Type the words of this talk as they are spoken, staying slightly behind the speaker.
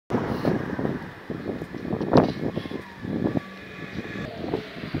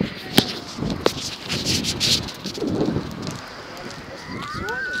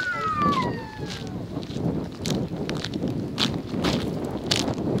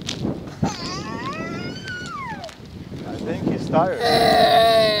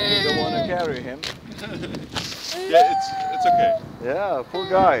tired. You don't want to carry him. Yeah, it's okay. Yeah, poor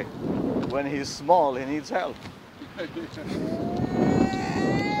guy. When he's small, he needs help. Thank you.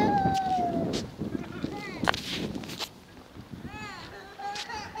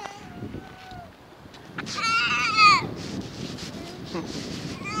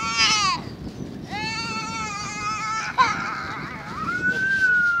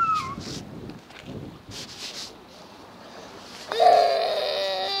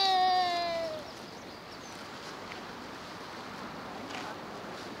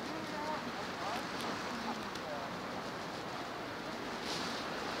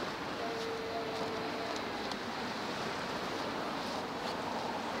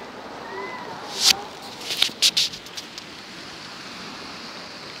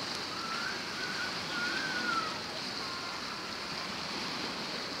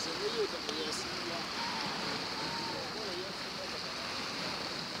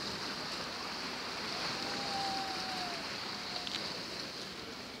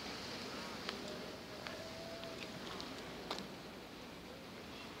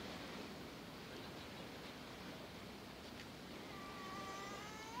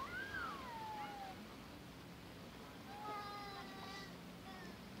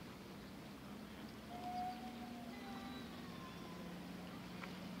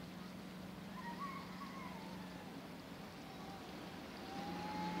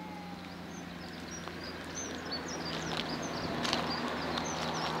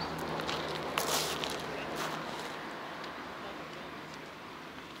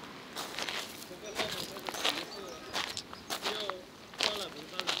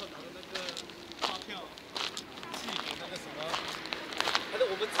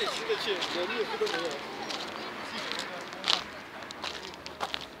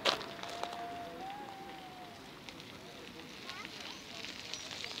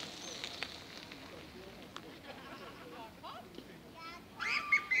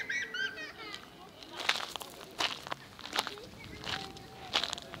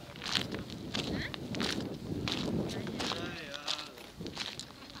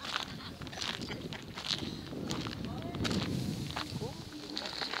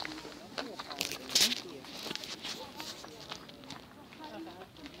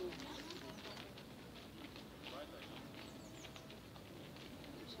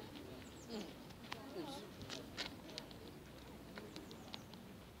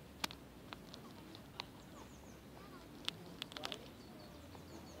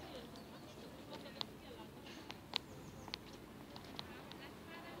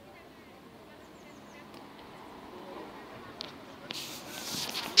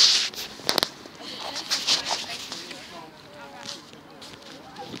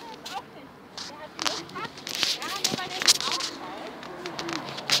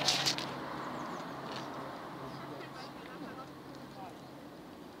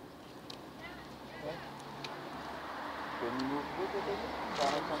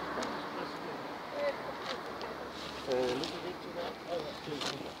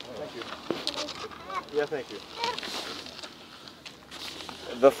 Yeah, thank you.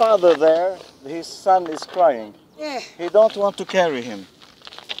 The father there, his son is crying. Yeah. He don't want to carry him.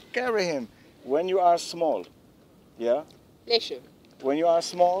 Carry him when you are small. Yeah? Listen. When you are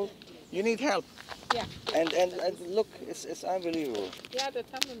small, you need help. Ja. And look, it's unbelievable. Ja, dat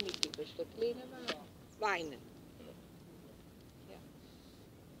hebben we niet. Dus dat kleine wijnen.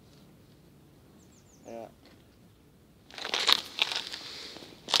 Yeah.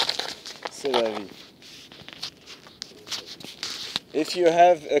 C'est la vie. If you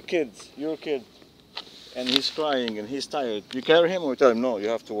have a kid, your kid, and he's crying and he's tired, you carry him or you tell him, no, you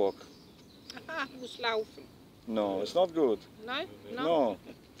have to walk? Aha, moest laufen. No, it's not good. Nee? No.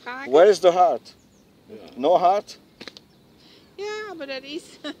 Vragen? Where is the heart? No heart? Ja, aber das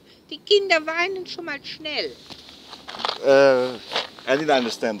ist, die Kinder weinen schon mal schnell. I didn't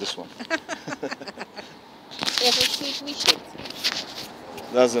understand this one. Er versteht mich jetzt.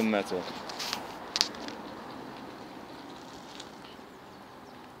 Doesn't matter.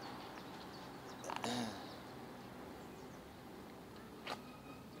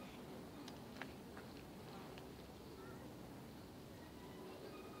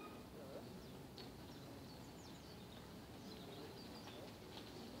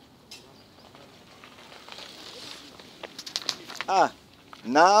 Ah,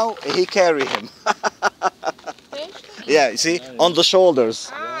 now he carry him. Yeah, you see, on the shoulders.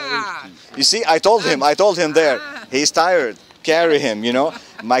 Ah, You see, I told him there, he's tired, carry him, you know.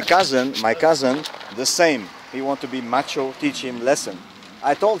 My cousin, the same. He want to be macho, teach him lesson.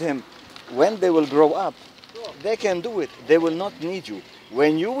 I told him, when they will grow up, they can do it. They will not need you.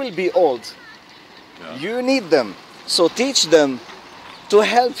 When you will be old, Yeah. you need them. So teach them to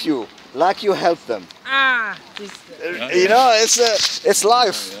help you like you help them. Ah, this. You know, it's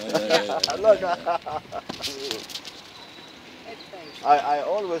life. Look, I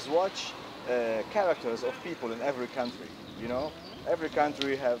always watch characters of people in every country. You know, every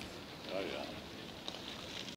country have Oh, yeah.